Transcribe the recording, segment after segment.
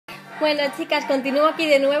Bueno, chicas, continúo aquí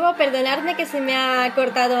de nuevo. Perdonadme que se me ha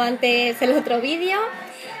cortado antes el otro vídeo.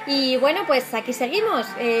 Y bueno, pues aquí seguimos.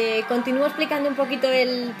 Continúo explicando un poquito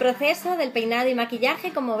el proceso del peinado y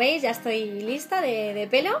maquillaje. Como veis, ya estoy lista de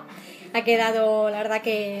pelo. Ha quedado, la verdad,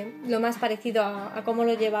 que lo más parecido a cómo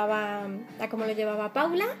lo llevaba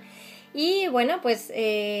Paula. Y bueno, pues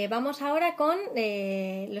vamos ahora con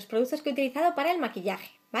los productos que he utilizado para el maquillaje,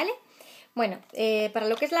 ¿vale? Bueno, para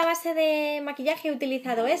lo que es la base de maquillaje he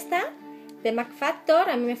utilizado esta de MAC Factor.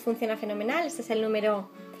 A mí me funciona fenomenal. Este es el número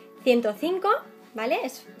 105, ¿vale?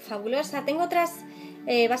 Es fabulosa. Tengo otras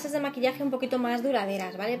bases de maquillaje un poquito más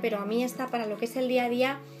duraderas, ¿vale? Pero a mí esta, para lo que es el día a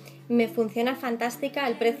día, me funciona fantástica.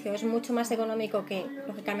 El precio es mucho más económico que,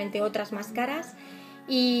 lógicamente, otras más caras.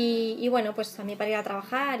 Y bueno, pues a mí para ir a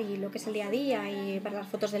trabajar y lo que es el día a día y para las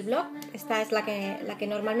fotos del blog, esta es la que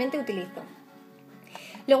normalmente utilizo.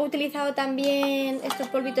 Luego he utilizado también estos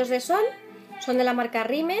polvitos de sol, son de la marca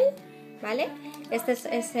Rimmel, ¿vale? Este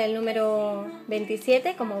es el número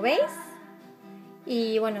 27, como veis.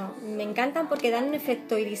 Y bueno, me encantan porque dan un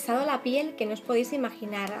efecto irisado a la piel que no os podéis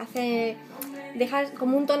imaginar. Deja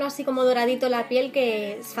como un tono así como doradito la piel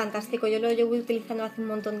que es fantástico. Yo lo llevo utilizando hace un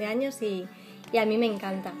montón de años y a mí me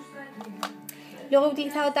encanta. Luego he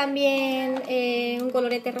utilizado también un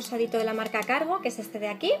colorete rosadito de la marca Cargo, que es este de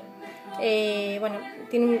aquí. Bueno,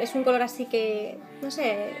 es un color así que, no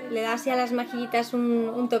sé, le da así a las mejillitas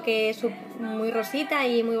un toque muy rosita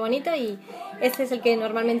y muy bonito, y este es el que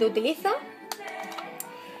normalmente utilizo.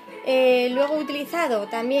 Luego he utilizado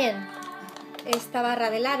también esta barra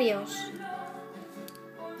de labios,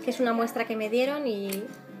 que es una muestra que me dieron y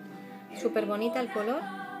súper bonita el color,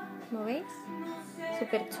 como veis,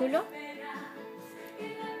 súper chulo.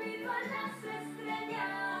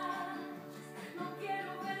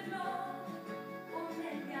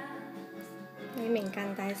 A mí me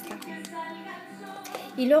encanta esta.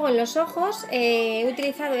 Y luego en los ojos he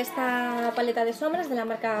utilizado esta paleta de sombras de la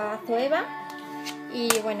marca Zoeva. Y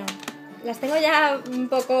bueno, las tengo ya un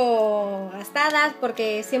poco gastadas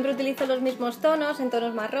porque siempre utilizo los mismos tonos, en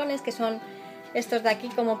tonos marrones, que son estos de aquí,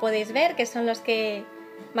 como podéis ver, que son los que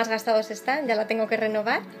más gastados están. Ya la tengo que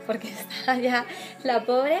renovar porque está ya la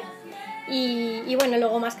pobre. Y bueno,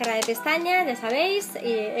 luego máscara de pestañas, ya sabéis.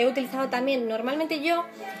 He utilizado también, normalmente yo,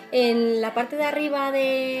 en la parte de arriba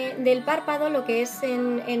del párpado, lo que es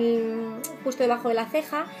justo debajo de la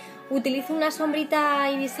ceja, utilizo una sombrita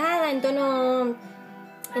irisada en tono,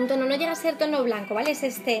 no llega a ser tono blanco, ¿vale? Es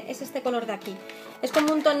este color de aquí. Es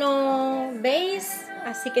como un tono beige,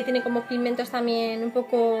 así que tiene como pigmentos también un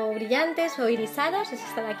poco brillantes o irisados, es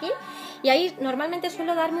esta de aquí. Y ahí normalmente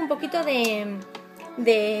suelo darme un poquito de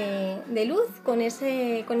luz con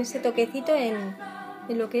ese toquecito en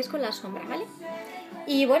lo que es con la sombra, ¿vale?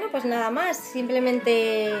 Y bueno, pues nada más,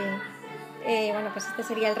 simplemente bueno, pues este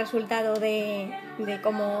sería el resultado de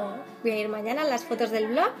cómo voy a ir mañana, las fotos del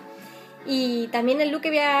blog, y también el look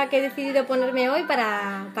que he decidido ponerme hoy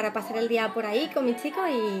para pasar el día por ahí con mi chico.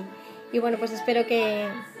 Y bueno, pues espero que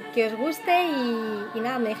os guste y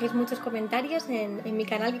nada, me dejéis muchos comentarios en mi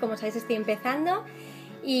canal, que como sabéis estoy empezando.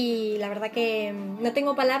 Y la verdad que no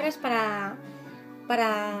tengo palabras para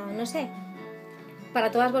no sé,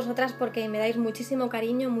 para todas vosotras, porque me dais muchísimo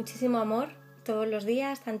cariño, muchísimo amor todos los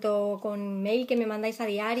días, tanto con mail que me mandáis a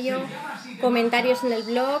diario, comentarios en el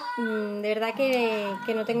blog. De verdad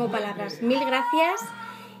que no tengo palabras. Mil gracias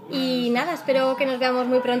y nada, espero que nos veamos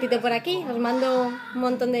muy prontito por aquí. Os mando un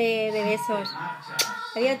montón de besos.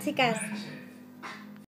 Adiós, chicas.